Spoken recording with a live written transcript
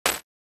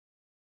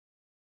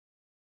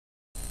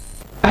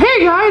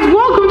Hey guys,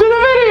 welcome to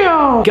the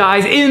video!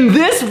 Guys, in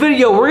this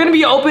video, we're gonna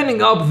be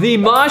opening up the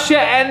Masha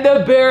and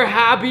the Bear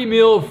Happy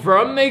Meal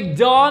from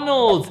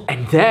McDonald's.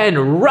 And then,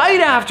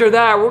 right after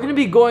that, we're gonna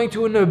be going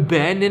to an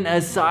abandoned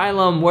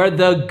asylum where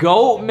the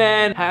Goat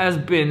Man has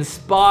been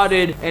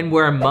spotted and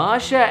where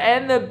Masha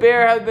and the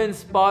bear have been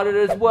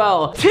spotted as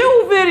well. 2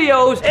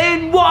 videos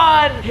in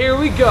 1! Here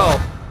we go.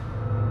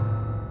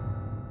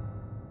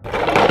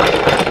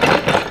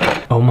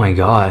 Oh my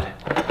god.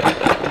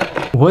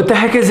 What the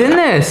heck is in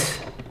this?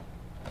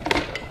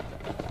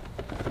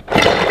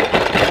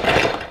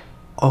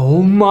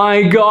 Oh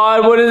my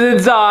god, what is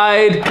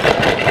inside?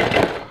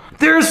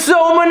 There's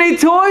so many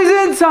toys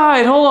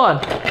inside. Hold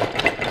on.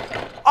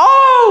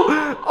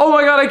 Oh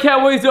my god, I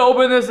can't wait to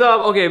open this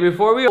up. Okay,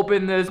 before we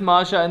open this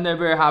Masha and the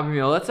Bear Happy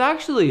Meal, let's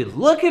actually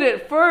look at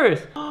it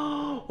first.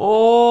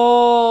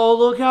 Oh,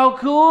 look how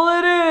cool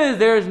it is.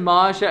 There's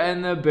Masha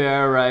and the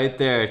bear right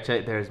there.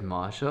 Check, there's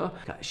Masha.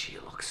 God, she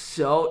looks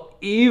so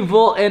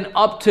evil and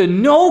up to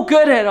no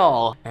good at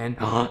all. And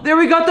there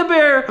we got the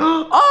bear.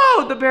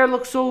 Oh, the bear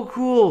looks so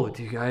cool.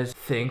 Do you guys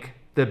think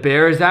the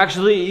bear is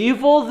actually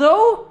evil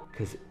though?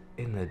 Because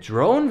in the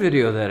drone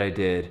video that I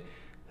did,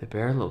 the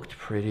bear looked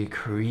pretty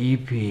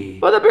creepy.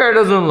 But the bear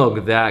doesn't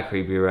look that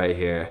creepy right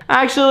here.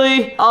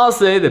 Actually, I'll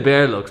say the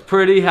bear looks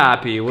pretty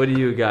happy. What do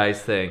you guys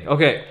think?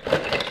 Okay.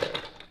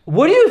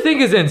 What do you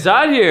think is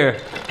inside here?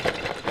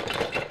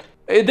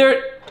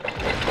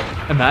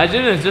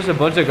 Imagine it's just a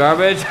bunch of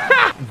garbage.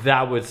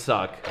 That would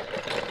suck.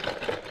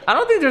 I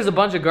don't think there's a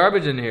bunch of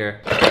garbage in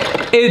here.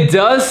 It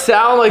does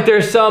sound like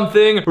there's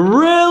something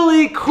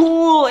really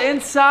cool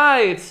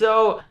inside.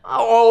 So,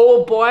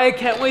 oh boy, I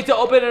can't wait to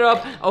open it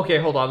up. Okay,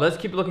 hold on. Let's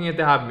keep looking at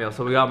the Happy Meal.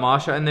 So we got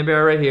Masha and the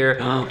bear right here.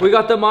 We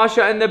got the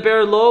Masha and the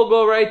bear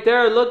logo right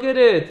there. Look at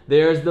it.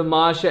 There's the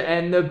Masha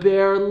and the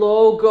bear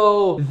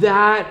logo.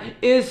 That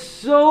is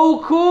so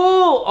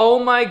cool.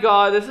 Oh my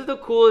god, this is the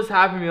coolest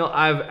Happy Meal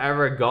I've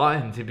ever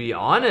gotten, to be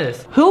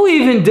honest. Who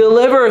even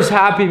delivers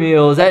Happy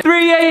Meals at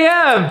 3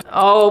 a.m.?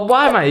 Oh,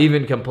 why am I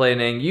even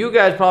complaining? You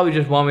guys probably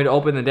just want me to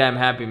open the damn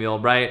Happy Meal,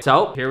 right?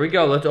 So, here we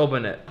go. Let's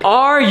open it.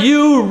 Are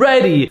you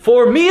ready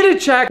for me to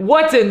check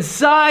what's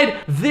inside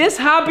this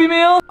Happy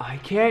Meal? I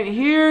can't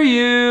hear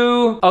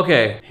you.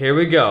 Okay, here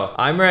we go.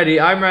 I'm ready.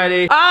 I'm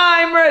ready.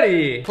 I'm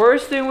ready.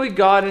 First thing we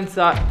got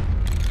inside.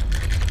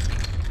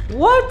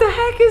 What the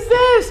heck is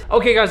this?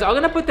 Okay, guys, I'm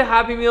gonna put the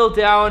Happy Meal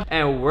down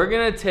and we're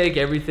gonna take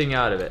everything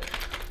out of it.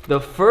 The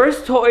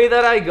first toy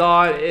that I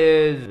got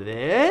is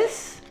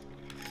this.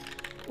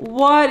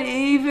 What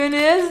even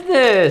is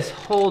this?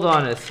 Hold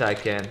on a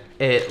second.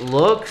 It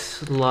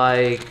looks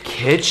like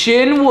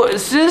kitchen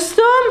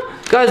system?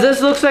 Guys, this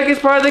looks like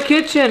it's part of the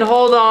kitchen.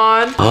 Hold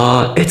on.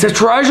 It's a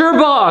treasure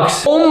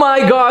box. Oh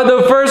my god,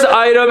 the first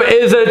item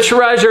is a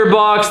treasure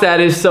box. That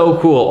is so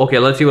cool. Okay,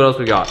 let's see what else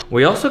we got.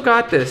 We also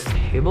got this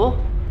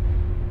table.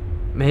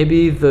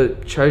 Maybe the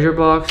treasure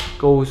box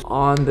goes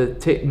on the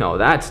table. No,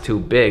 that's too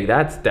big.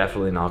 That's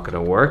definitely not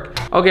gonna work.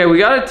 Okay, we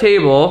got a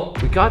table.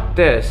 We got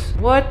this.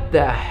 What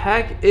the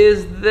heck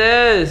is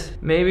this?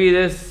 Maybe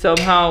this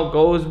somehow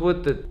goes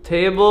with the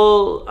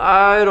table.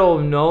 I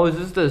don't know. Is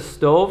this the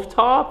stove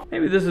top?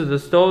 Maybe this is the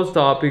stove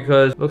top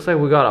because it looks like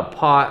we got a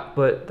pot,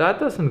 but that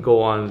doesn't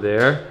go on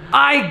there.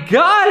 I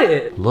got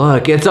it!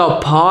 Look, it's a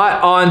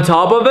pot on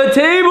top of a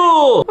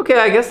table. Okay,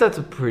 I guess that's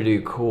a pretty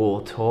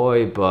cool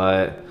toy,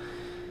 but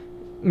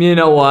you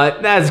know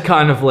what? That's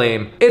kind of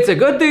lame. It's a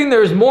good thing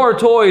there's more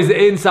toys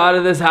inside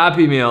of this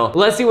Happy Meal.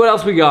 Let's see what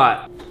else we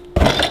got.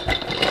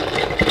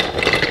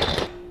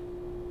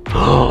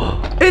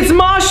 It's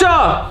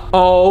Masha!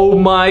 Oh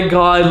my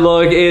god,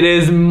 look, it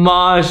is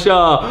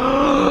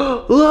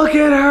Masha. Look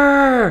at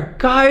her!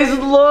 Guys,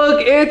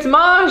 look, it's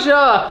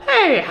Masha!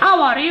 Hey,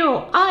 how are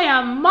you? I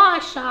am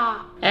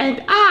Masha.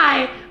 And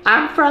I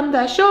am from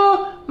the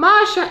show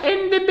Masha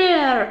and the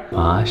Bear.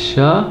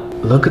 Masha?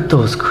 Look at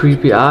those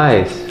creepy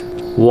eyes.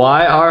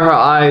 Why are her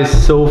eyes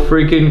so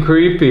freaking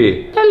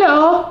creepy?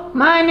 Hello,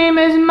 my name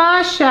is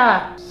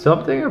Masha.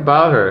 Something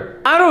about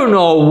her. I don't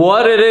know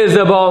what it is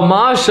about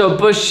Masha,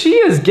 but she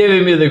is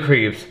giving me the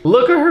creeps.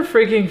 Look at her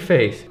freaking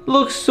face.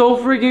 Looks so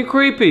freaking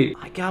creepy.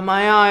 I got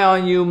my eye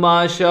on you,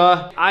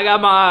 Masha. I got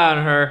my eye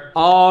on her.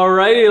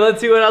 Alrighty, let's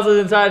see what else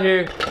is inside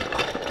here.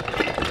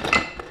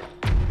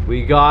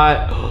 We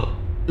got,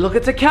 look,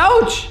 it's a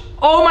couch.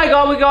 Oh my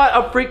god, we got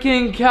a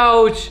freaking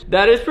couch.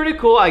 That is pretty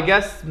cool. I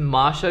guess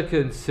Masha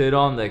can sit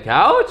on the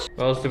couch.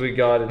 What else do we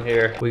got in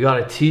here? We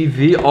got a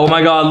TV. Oh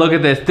my god, look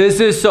at this.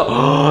 This is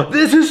so,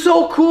 this is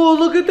so cool.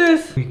 Look at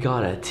this. We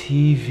got a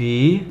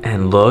TV.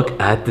 And look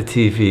at the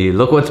TV.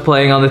 Look what's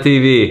playing on the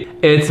TV.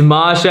 It's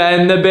Masha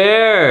and the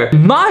bear.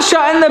 Masha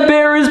and the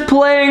bear is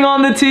playing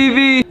on the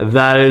TV.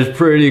 That is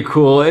pretty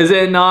cool, is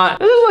it not?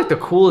 This is like the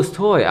coolest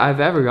toy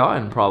I've ever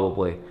gotten,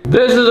 probably.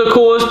 This is the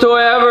coolest toy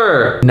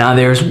ever. Now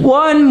there's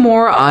one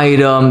more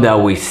item that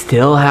we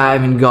still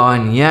haven't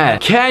gotten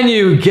yet. Can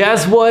you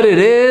guess what it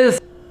is?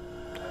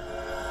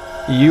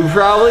 You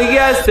probably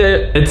guessed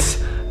it. It's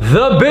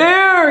the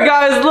bear,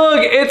 guys.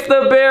 Look, it's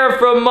the bear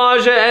from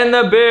Masha and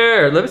the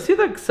Bear. Let me see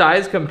the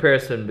size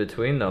comparison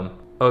between them.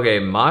 Okay,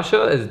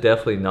 Masha is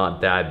definitely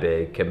not that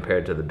big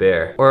compared to the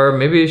bear. Or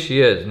maybe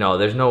she is. No,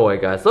 there's no way,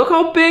 guys. Look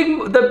how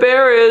big the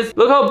bear is.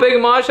 Look how big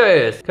Masha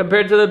is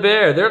compared to the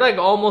bear. They're like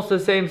almost the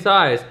same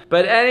size.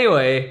 But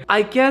anyway,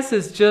 I guess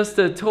it's just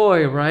a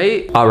toy,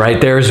 right? All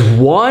right, there's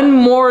one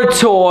more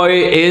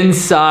toy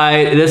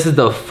inside. This is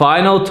the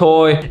final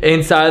toy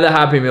inside the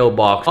Happy Meal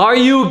box. Are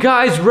you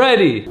guys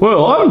ready?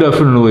 Well, I'm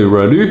definitely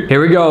ready.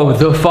 Here we go.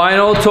 The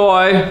final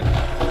toy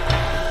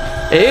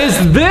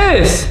is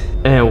this.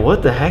 And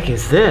what the heck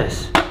is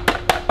this?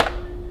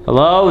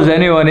 Hello, is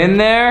anyone in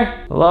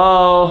there?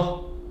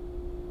 Hello?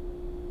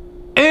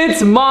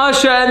 It's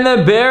Masha and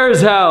the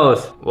bear's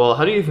house. Well,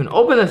 how do you even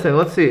open this thing?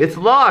 Let's see. It's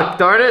locked,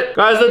 darn it.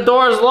 Guys, the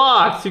door's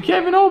locked. You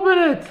can't even open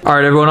it. All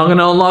right, everyone, I'm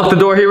gonna unlock the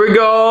door. Here we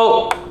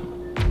go.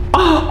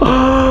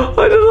 Oh,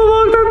 I just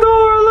unlocked the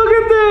door. Look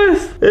at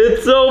this.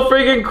 It's so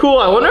freaking cool.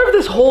 I wonder if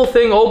this whole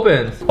thing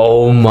opens.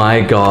 Oh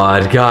my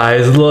God,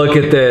 guys, look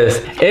at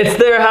this. It's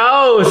their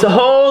house.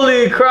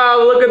 Holy crap,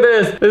 look at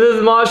this. This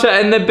is Masha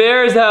and the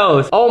bear's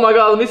house. Oh my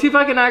God, let me see if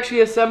I can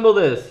actually assemble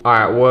this. All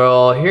right,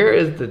 well, here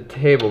is the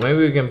table. Maybe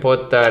we can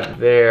put that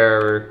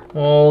there.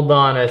 Hold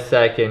on a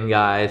second,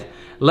 guys.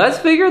 Let's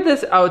figure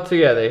this out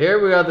together.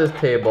 Here we got this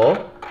table,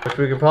 which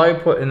we can probably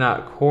put in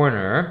that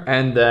corner.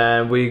 And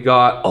then we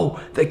got,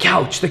 oh, the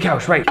couch,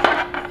 right.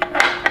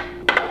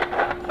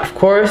 Of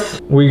course,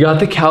 we got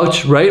the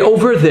couch right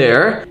over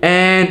there.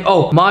 And,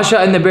 oh, Masha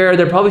and the bear,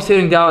 they're probably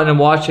sitting down and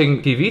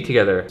watching TV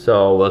together.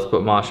 So let's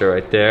put Masha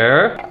right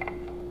there.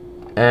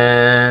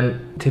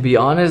 And to be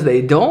honest,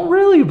 they don't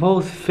really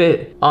both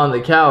fit on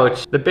the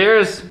couch. The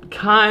bear's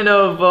kind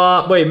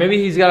of, wait, maybe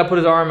he's gotta put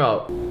his arm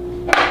out.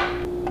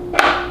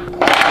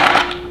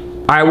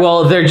 All right,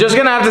 well, they're just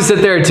gonna have to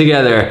sit there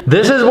together.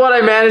 This is what I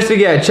managed to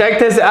get. Check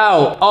this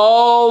out.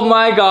 Oh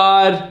my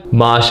God.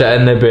 Masha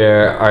and the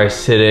bear are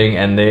sitting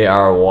and they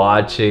are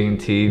watching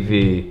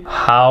TV.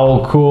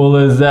 How cool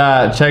is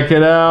that? Check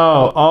it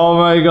out. Oh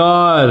my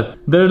God.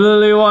 They're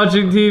literally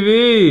watching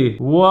TV.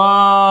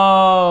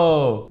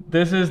 Whoa.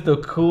 This is the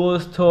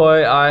coolest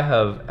toy I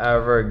have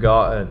ever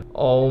gotten.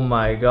 Oh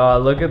my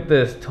God, look at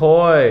this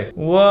toy.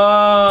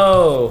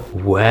 Whoa.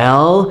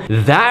 Well,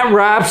 that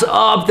wraps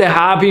up the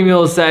Happy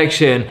Meal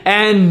section.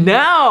 And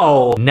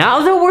now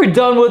that we're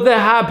done with the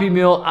Happy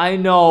Meal, I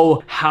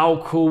know how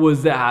cool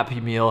was the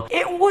Happy Meal.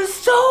 It was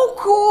so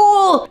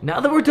cool. Now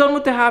that we're done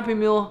with the Happy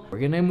Meal, we're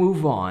gonna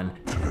move on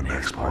to the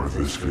next part of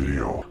this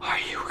video. Are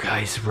you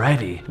guys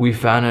ready? We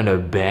found an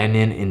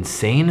abandoned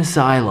insane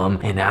asylum,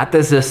 and at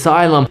this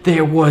asylum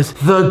there was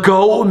the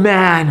goat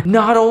man.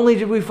 Not only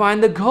did we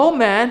find the goat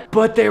man,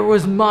 but there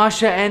was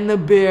Masha and the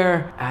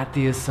bear at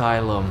the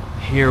asylum.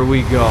 Here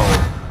we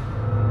go.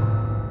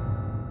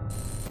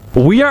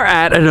 We are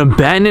at an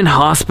abandoned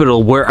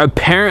hospital where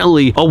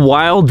apparently a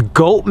wild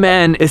goat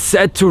man is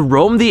said to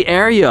roam the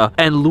area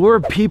and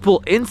lure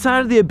people inside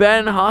of the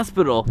abandoned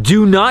hospital.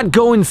 Do not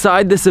go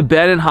inside this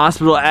abandoned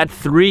hospital at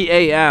 3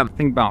 a.m. I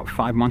think about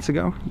 5 months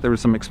ago, there were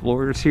some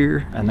explorers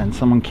here, and then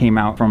someone came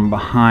out from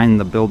behind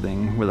the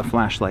building with a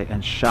flashlight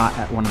and shot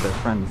at one of their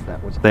friends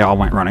they all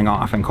went running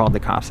off and called the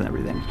cops and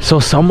everything.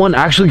 So someone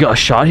actually got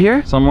shot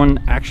here?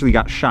 Someone actually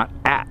got shot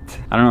at.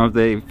 I don't know if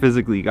they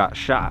physically got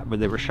shot, but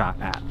they were shot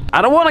at.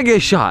 I don't want to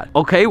get shot,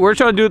 okay? We're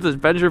trying to do this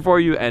adventure for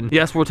you, and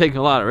yes, we're taking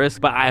a lot of risks,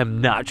 but I am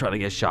not trying to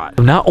get shot.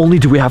 Not only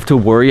do we have to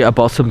worry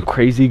about some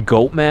crazy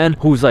goat man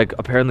who's like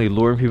apparently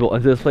luring people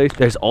into this place,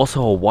 there's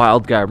also a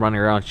wild guy running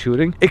around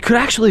shooting. It could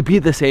actually be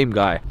the same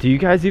guy. Do you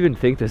guys even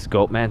think this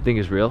goat man thing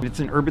is real? It's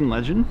an urban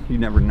legend. You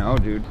never know,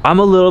 dude. I'm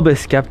a little bit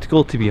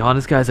skeptical, to be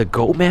honest, guys. A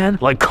goat man?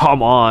 Like,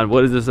 come on.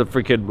 What is this, a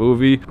freaking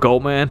movie?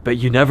 Goat man? But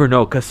you never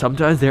know, because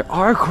sometimes there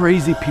are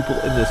crazy people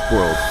in this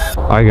world.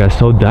 Alright guys,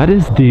 so that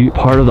is the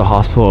part of the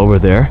hospital over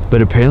there,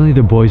 but apparently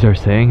the boys are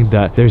saying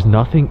that there's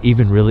nothing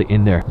even really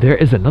in there. There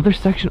is another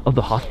section of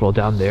the hospital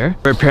down there,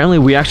 where apparently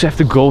we actually have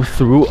to go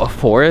through a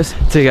forest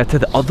to get to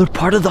the other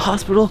part of the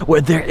hospital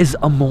where there is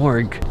a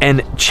morgue.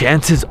 And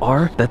chances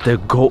are that the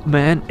goat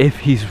man, if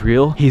he's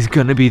real, he's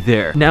gonna be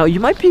there. Now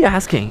you might be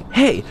asking,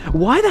 hey,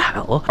 why the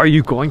hell are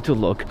you going to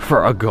look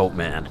for a goat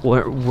man?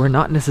 We're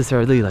not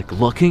necessarily like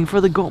looking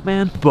for the goat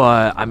man,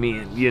 but I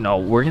mean, you know,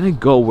 we're gonna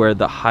go where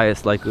the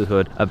highest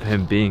likelihood of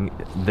him being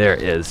there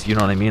is, you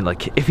know what I mean?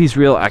 Like, if he's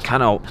real, I'm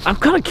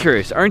kind of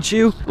curious, aren't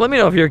you? Let me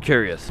know if you're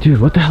curious. Dude,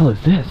 what the hell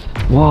is this?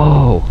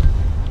 Whoa.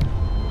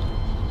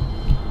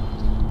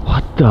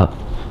 What the?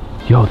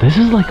 Yo, this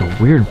is like a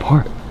weird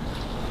part.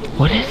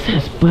 What is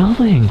this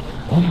building?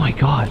 Oh my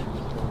God.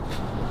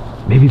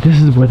 Maybe this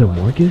is where the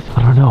morgue is?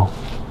 I don't know.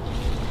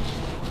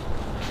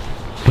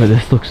 But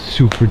this looks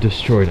super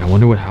destroyed. I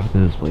wonder what happened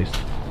to this place.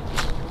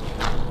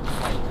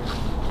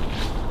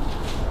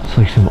 It's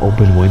like some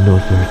open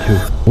windows there too.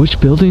 Which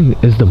building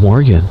is the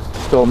morgue in?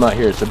 Still not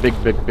here. It's a big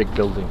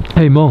building.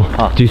 Hey Mo,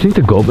 do you think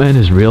the goat man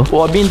is real?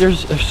 Well, I mean,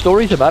 there's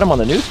stories about him on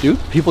the news, dude.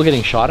 People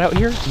getting shot out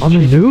here. On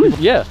the news?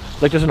 Yeah,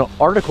 like there's an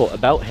article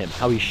about him,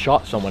 how he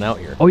shot someone out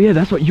here. Oh yeah,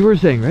 that's what you were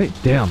saying, right?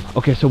 Damn.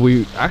 Okay, so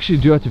we actually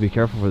do have to be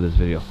careful for this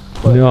video.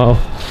 What? No.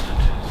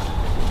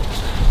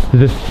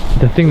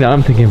 The thing that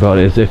I'm thinking about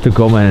is if the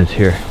goat man is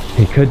here,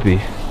 He could be,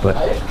 but...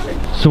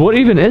 So what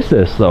even is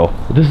this, though?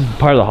 This is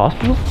part of the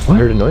hospital? What? I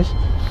heard a noise?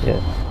 Yeah.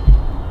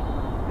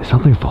 Is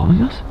something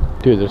following us?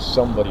 Dude, there's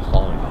somebody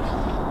following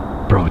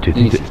us. Bro, do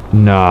you think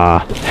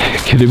nah.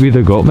 Could it be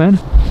the goat man?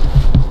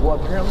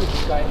 Well, apparently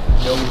this guy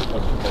knows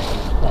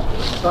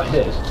it's not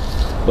his,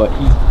 but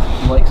he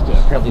likes to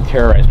apparently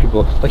terrorize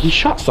people. Like, he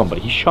shot somebody.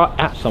 He shot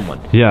at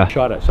someone. Yeah. He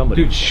shot at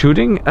somebody. Dude,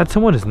 shooting at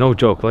someone is no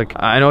joke. Like,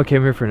 I know I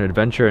came here for an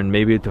adventure and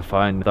maybe to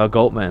find the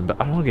goat man, but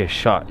I don't want to get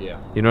shot. Yeah.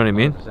 You know what I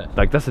mean? 100%.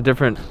 Like, that's a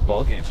different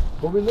ball game.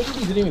 But we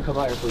literally didn't even come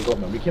out here for the goat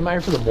man. We came out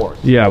here for the morgue.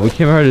 Yeah, we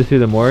came here to see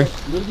the morgue.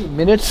 Literally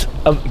minutes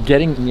of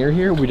getting near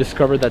here, we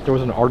discovered that there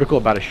was an article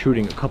about a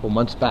shooting a couple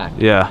months back.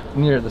 Yeah.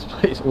 Near this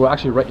place. We're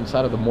actually right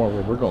inside of the morgue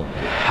where we're going.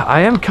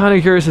 I am kind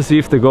of curious to see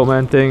if the goat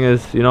man thing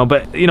is, you know,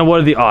 but, you know, what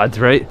are the odds,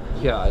 right?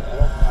 Yeah, I don't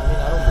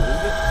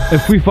believe it.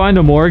 If we find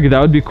a morgue,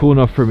 that would be cool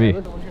enough for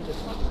me.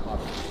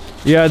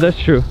 Yeah, that's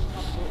true.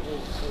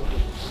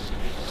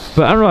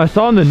 But I don't know, I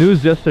saw on the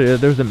news yesterday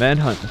that there was a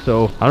manhunt,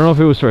 so I don't know if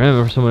it was for him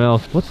or for someone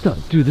else. What's the...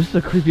 Dude, this is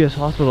the creepiest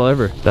hospital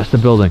ever. That's the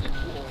building.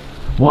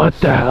 What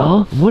the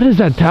hell? What is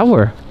that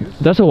tower?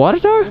 That's a water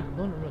tower?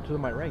 No, to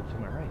my right,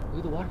 Look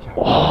at the water tower.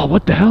 Oh,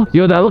 what the hell?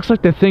 Yo, that looks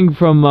like the thing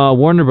from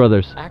Warner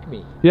Brothers.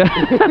 Acme. Yeah.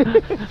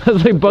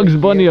 That's like Bugs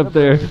Bunny up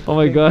there. Oh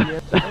my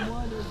god.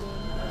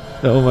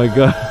 Oh my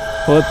god.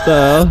 What the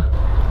hell?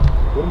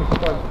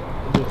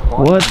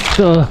 What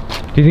the...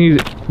 Do you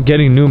think he's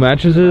getting new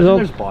mattresses up?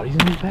 There's bodies in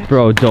these bags?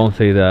 Bro, don't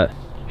say that.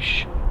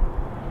 Shh.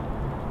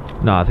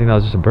 Nah, I think that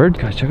was just a bird.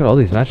 Guys, check out all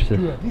these mattresses.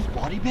 Dude, are these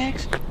body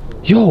bags?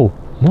 Yo,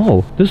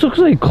 Mo, this looks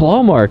like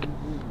claw mark.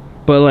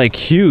 But like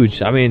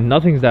huge. I mean,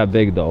 nothing's that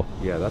big though.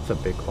 Yeah, that's a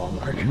big claw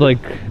mark.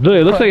 Like, look,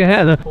 it looks like a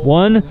hand.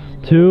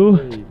 1,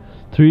 2,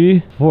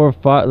 3, 4,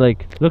 5.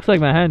 Like, looks like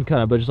my hand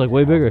kind of, but just like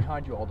way bigger.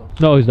 Behind you, Aldo.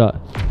 No, he's not.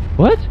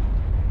 What?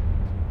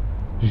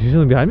 Did you see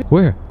something behind me?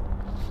 Where?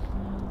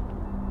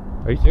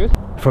 Are you serious?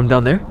 From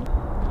down there?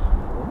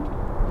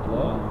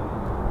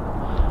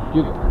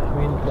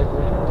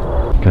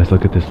 Guys,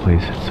 look at this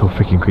place. It's so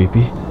freaking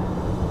creepy.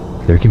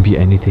 There can be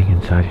anything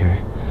inside here.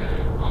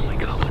 Oh my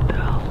god, what the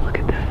hell? Look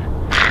at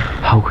that.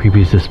 How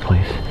creepy is this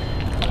place?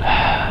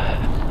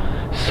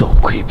 So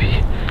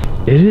creepy.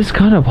 It is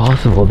kind of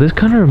possible. This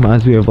kind of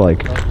reminds me of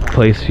like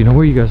place, you know,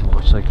 where you guys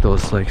watch like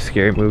those like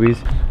scary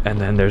movies and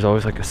then there's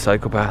always like a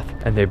psychopath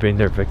and they bring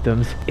their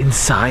victims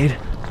inside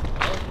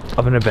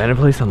of an abandoned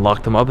place and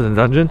lock them up in the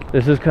dungeon.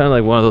 This is kind of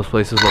like one of those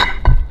places.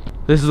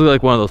 This is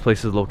like one of those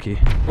places low-key.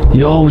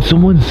 Yo,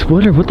 someone's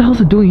sweater. What the hell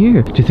is it doing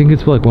here? Do you think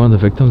it's like one of the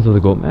victims of the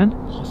goat man?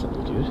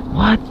 Possibly, dude.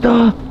 What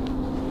the?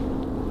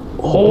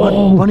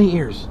 Oh, bunny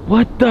ears.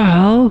 What the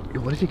hell?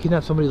 Yo, what if you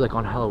kidnapped somebody like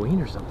on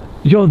Halloween or something?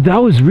 Yo, that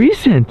was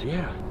recent.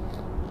 Yeah.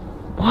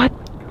 What?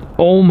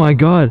 Oh my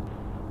god.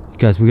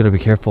 Guys, we gotta be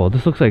careful.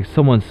 This looks like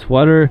someone's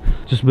sweater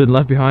just been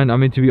left behind. I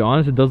mean, to be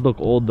honest, it does look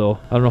old though.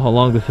 I don't know how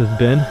long this has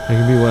been. It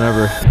can be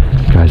whenever.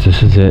 Guys,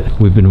 this is it.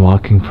 We've been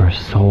walking for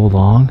so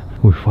long.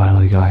 We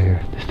finally got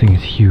here. This thing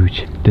is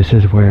huge. This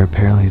is where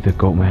apparently the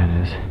goat man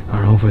is. I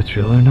don't know if it's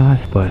real or not,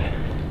 but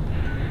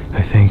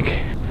I think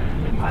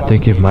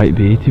it might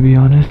be, to be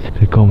honest.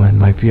 The goat man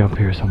might be up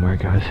here somewhere,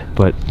 guys.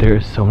 But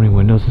there's so many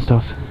windows and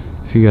stuff.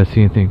 If you guys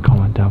see anything,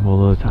 comment down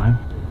below the time.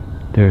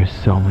 There's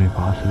so many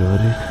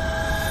possibilities.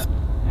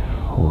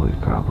 Holy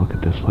crap, look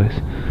at this place.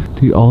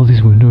 Dude, all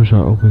these windows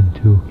are open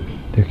too.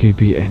 There could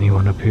be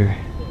anyone up here.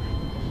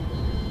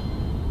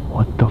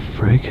 What the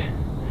frig?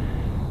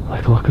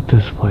 Like, look at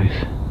this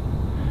place.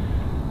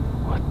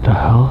 What the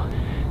hell?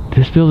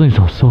 This building's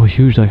so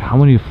huge. Like, how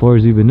many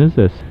floors even is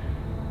this?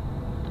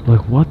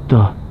 Like, what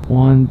the?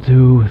 1,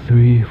 2,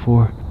 3,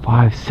 4,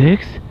 5,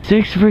 6?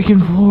 6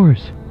 freaking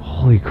floors.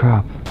 Holy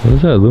crap. What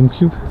is that, Loom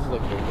Cube? This is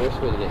like the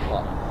worst way to get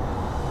caught.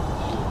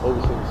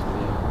 Always say this to me.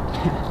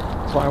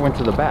 That's why I went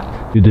to the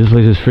back. Dude, this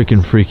place is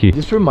freaking freaky.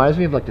 This reminds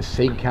me of like the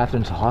St.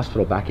 Catherine's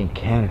Hospital back in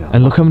Canada.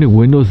 And look how many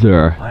windows there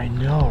are. I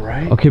know,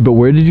 right? Okay, but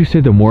where did you say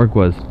the morgue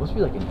was? It must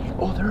be like in here.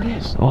 Oh, there it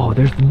is. Oh,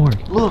 there's the morgue.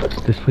 Look.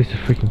 This place is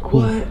freaking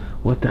cool. What?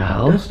 What the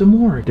hell? That's the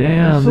morgue.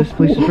 Damn, That's this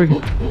place is cool.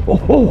 freaking...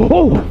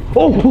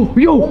 Oh,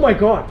 yo. Oh my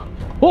god.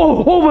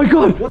 Oh my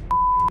god. What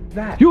is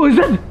that? Yo, is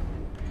that...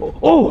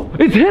 Oh,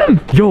 it's him.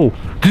 Yo,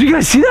 did you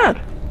guys see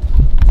that?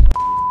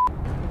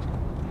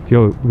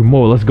 Yo,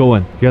 Mo, let's go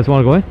in. You guys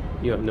want to go in?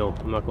 Yeah, no,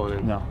 I'm not going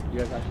in. No. You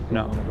guys actually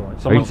No. want to go in?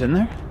 Someone's in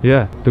there?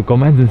 Yeah, the goat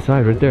man's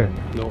inside right there.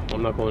 No,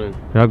 I'm not going in.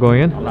 You're not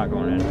going in? I'm not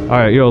going in.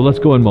 Alright, yo, let's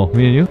go in, Mo.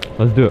 Me and you.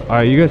 Let's do it.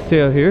 Alright, you guys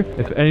stay out here.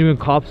 If anyone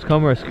cops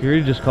come or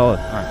security, just call us.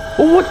 Alright.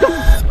 Oh, what the?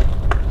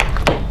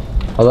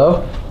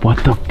 Hello?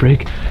 What the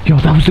frick? Yo,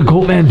 that was the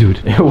goat man,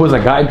 dude. It was a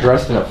guy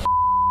dressed in a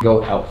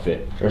goat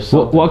outfit or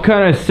something. What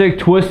kind of sick,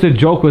 twisted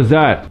joke was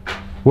that?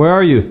 Where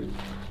are you?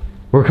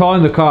 We're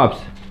calling the cops.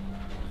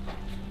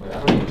 Wait,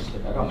 I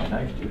got my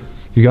knife, dude.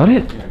 You got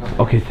it?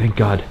 Okay, thank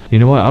God. You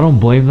know what? I don't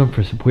blame them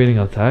for waiting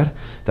outside.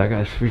 That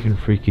guy's freaking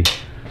freaky.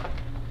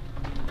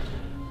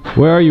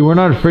 Where are you? We're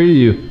not afraid of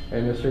you.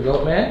 Hey, Mr.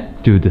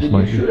 Goatman? Dude, this Did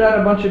might you shoot at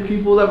a bunch of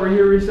people that were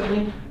here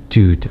recently?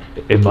 Dude,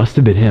 it must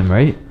have been him,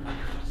 right?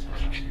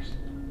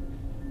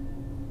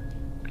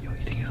 Yo,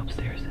 you think he's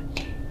upstairs?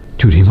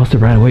 Dude, he must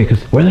have ran away,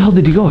 because where the hell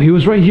did he go? He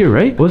was right here,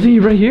 right? Wasn't he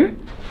right here?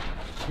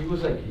 He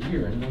was like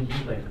here, and then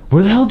he like.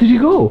 Where the hell did he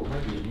go?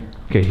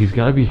 Okay, he's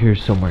gotta be here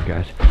somewhere,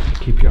 guys.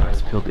 Keep your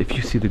eyes peeled. If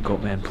you see the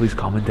goat man, please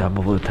comment down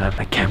below the time.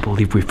 I can't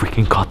believe we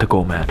freaking caught the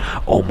goat man.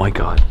 Oh my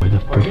god. Where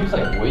the frick? He was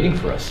like waiting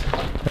for us.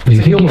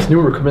 He almost knew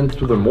we were coming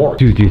through the morgue.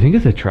 Dude, do you think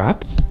it's a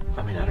trap?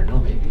 I mean, I don't know,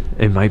 maybe.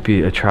 It might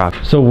be a trap.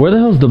 So where the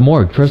hell's the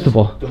morgue, first of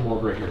all? The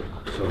morgue right here.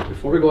 So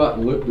before we go out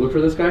and look for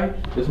this guy,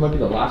 this might be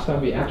the last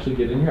time we actually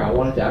get in here. I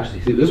wanted to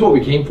actually see. This is what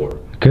we came for.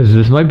 Because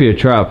this might be a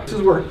trap. This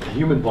is where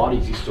human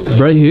bodies used to live.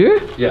 Right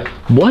here? Yeah.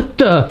 What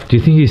the? Do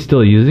you think he's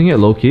still using it,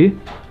 low-key?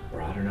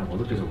 Or I don't know. Well,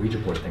 look, there's a Ouija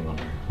board thing on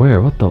there.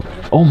 Where? What the?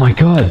 Oh my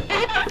god.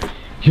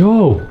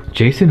 Yo,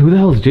 Jason? Who the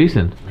hell is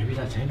Jason? Maybe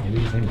that's him. Maybe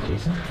his name is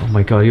Jason. Oh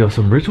my god, yo,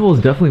 some rituals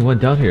definitely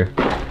went down here.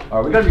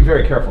 Alright, we gotta be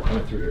very careful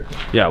coming through here.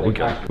 Yeah,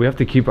 we have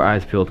to keep our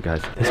eyes peeled,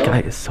 guys. This guy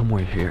is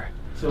somewhere here.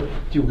 So,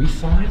 dude, we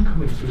saw him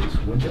coming through this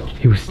window.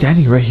 He was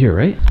standing right here,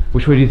 right?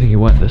 Which way do you think he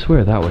went? This way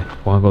or that way?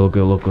 Wanna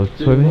go look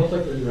this way, Most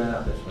likely he ran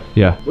out this way.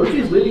 Yeah. What if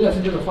he's leading us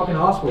into the fucking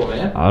hospital,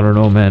 man? I don't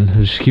know, man.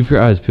 Just keep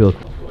your eyes peeled.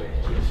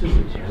 This is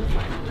a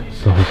terrifying place.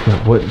 So he's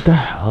gonna, what the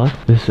hell?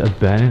 This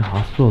abandoned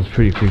hospital is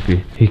pretty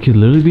creepy. He could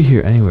literally be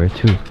here anywhere,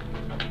 too.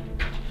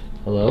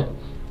 Hello?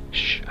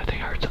 Shh, I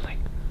think I heard something.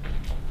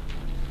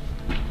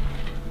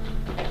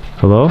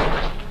 Hello?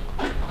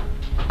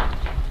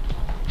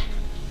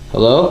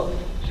 Hello?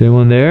 Is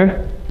anyone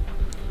there?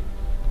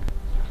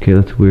 Okay,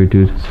 that's weird,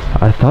 dude.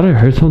 I thought I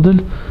heard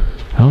something.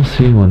 I don't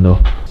see anyone though.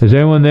 Is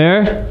anyone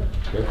there?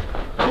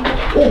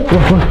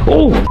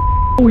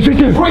 Oh, he's right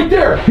there! Right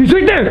there! He's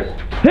right there!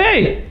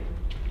 Hey!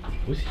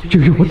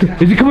 Yo, what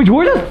the? Is he coming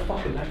towards us?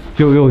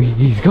 Yo,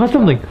 he's got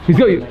something. He's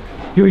got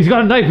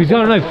a knife. He's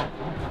got a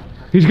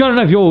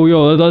knife.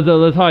 Yo,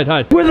 let's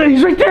hide. Where the?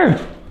 He's right there!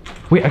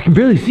 Wait, I can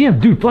barely see him.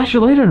 Dude, flash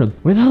your light on him.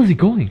 Where the hell is he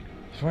going?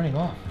 He's running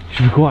off.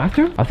 Should we go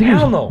after him? I think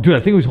Hell no. Dude, I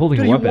think he was holding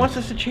a weapon. He wants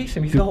us to chase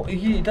him.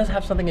 He does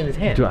have something in his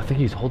hand. Dude, I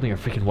think he's holding a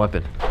freaking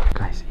weapon.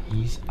 Guys,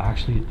 he's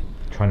actually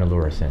trying to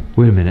lure us in.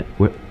 Wait a minute.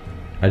 Where?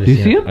 Do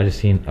you see him? I just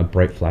seen a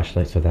bright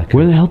flashlight, so that could,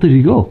 Where the hell did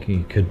he go?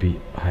 He could be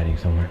hiding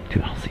somewhere.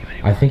 Dude, I don't see him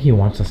anymore. I think he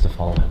wants us to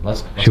follow him.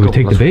 Let's Should we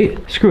take the bait?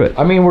 Screw it.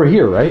 I mean, we're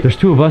here, right? There's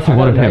two of us and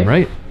one of him,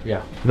 right?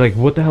 Yeah. Like,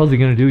 what the hell is he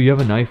gonna do? You have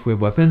a knife, we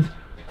have weapons.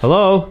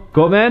 Hello?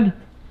 Goatman?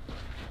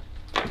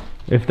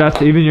 If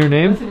that's even your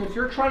name? Listen, if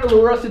you're trying to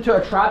lure us into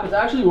a trap, it's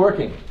actually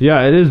working.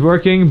 Yeah, it is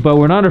working, but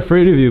we're not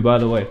afraid of you, by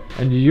the way.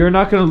 And you're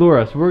not gonna lure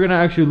us. We're gonna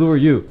actually lure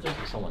you. There's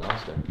like someone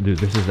else there. Dude,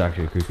 this is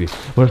actually creepy.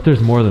 What if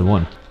there's more than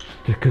one?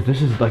 Because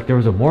this is like, there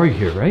was a morgue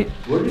here, right?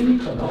 Where did he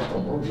come out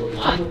from?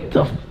 What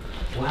the?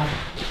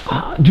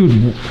 Wow.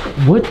 Dude,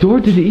 what door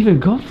did it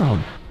even come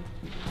from?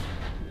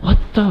 What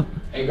the?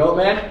 Hey, goat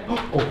man.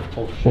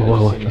 Oh shit.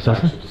 Whoa. Is that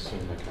something? Just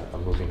seemed like a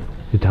moving.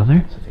 You down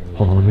there?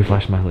 Hold on, let me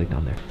flash my light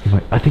down there.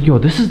 I think, yo,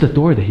 this is the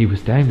door that he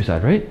was standing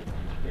beside, right?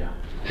 Yeah.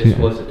 This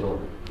was the door.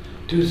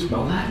 Dude,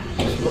 smell that?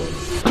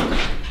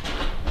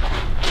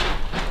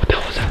 What the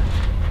hell was that?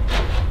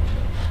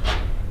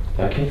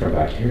 That came from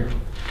back here.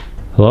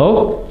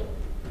 Hello?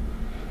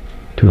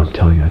 Dude, I'm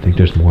telling you, I think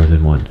there's more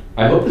than one.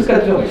 I hope this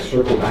guy's gonna like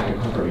circle back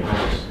and come from behind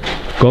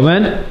us. Go,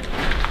 man.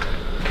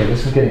 Okay,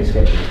 this is getting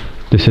sketchy.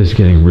 This is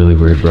getting really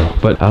weird, bro.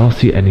 But I don't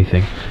see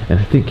anything. And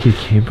I think he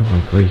came from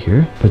like right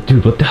here. But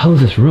dude, what the hell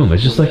is this room?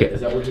 It's just like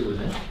Is that where he was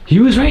in? He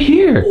was right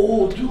here.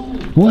 Oh,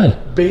 dude.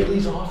 What?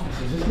 Bailey's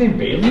office. Is his name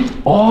Bailey?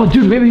 Oh,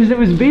 dude, maybe his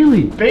name is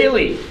Bailey.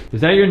 Bailey!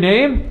 Is that your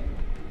name?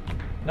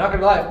 Not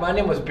gonna lie, if my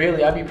name was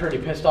Bailey, I'd be pretty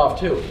pissed off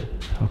too.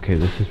 Okay,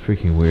 this is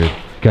freaking weird.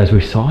 Guys,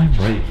 we saw him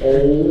right.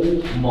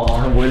 Oh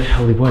my. Where the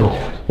hell he went?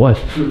 What?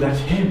 Dude, that's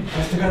him.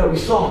 That's the guy that we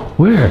saw.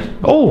 Where?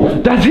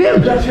 Oh, that's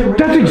him! That's him right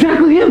That's there.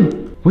 exactly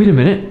him! Wait a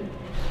minute.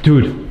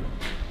 Dude,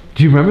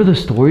 do you remember the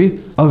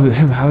story of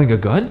him having a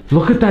gun?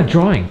 Look at that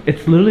drawing.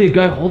 It's literally a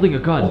guy holding a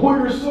gun. Oh,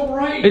 you're so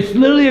right. It's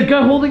literally a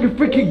guy holding a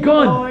freaking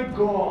gun. Oh my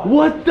god.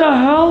 What the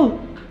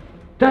hell?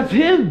 That's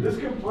him. This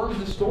confirms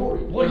the story.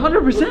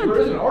 100%. There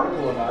is an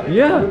article about it.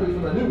 Yeah. Literally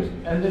from the news,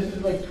 and this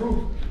is like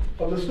proof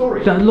of the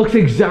story. That looks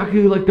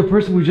exactly like the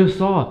person we just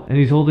saw. And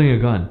he's holding a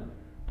gun.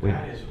 Wait.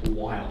 That is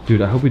wild.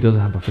 Dude, I hope he doesn't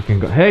have a freaking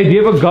gun. Hey, do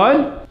you have a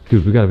gun?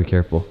 Dude, we gotta be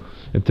careful.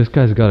 If this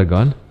guy's got a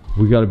gun,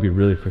 we gotta be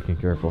really freaking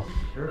careful.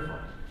 Terrifying.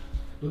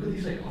 Look at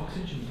these like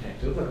oxygen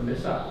tanks. They look like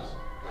missiles.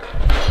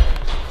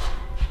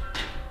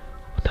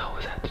 What the hell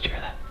was that? Did you hear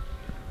that?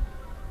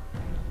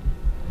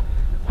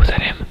 Was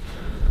that him?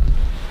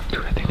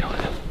 Dude, I think that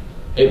was him.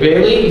 Hey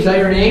Bailey, is that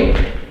your name?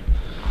 We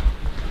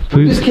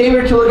Please. just came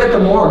here to look at the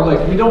morgue.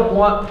 Like we don't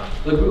want.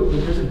 Like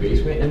there's a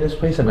basement in this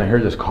place, and I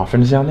heard there's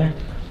coffins down there.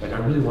 Like I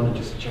really wanted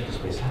just to check this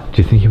place out.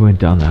 Do you think he went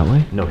down that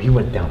way? No, he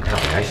went down that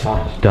way. I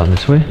saw him. Down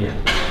this way? Yeah.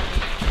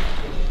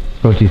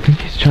 Bro, do you think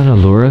he's trying to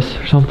lure us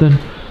or something?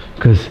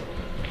 Because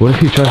what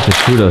if he tries to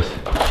shoot us?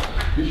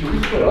 Dude, should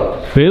we split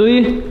up?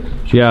 Bailey?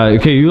 Yeah,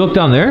 okay, you look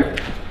down there.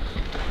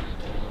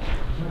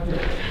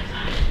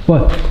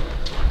 What?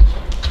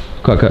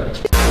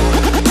 Cut.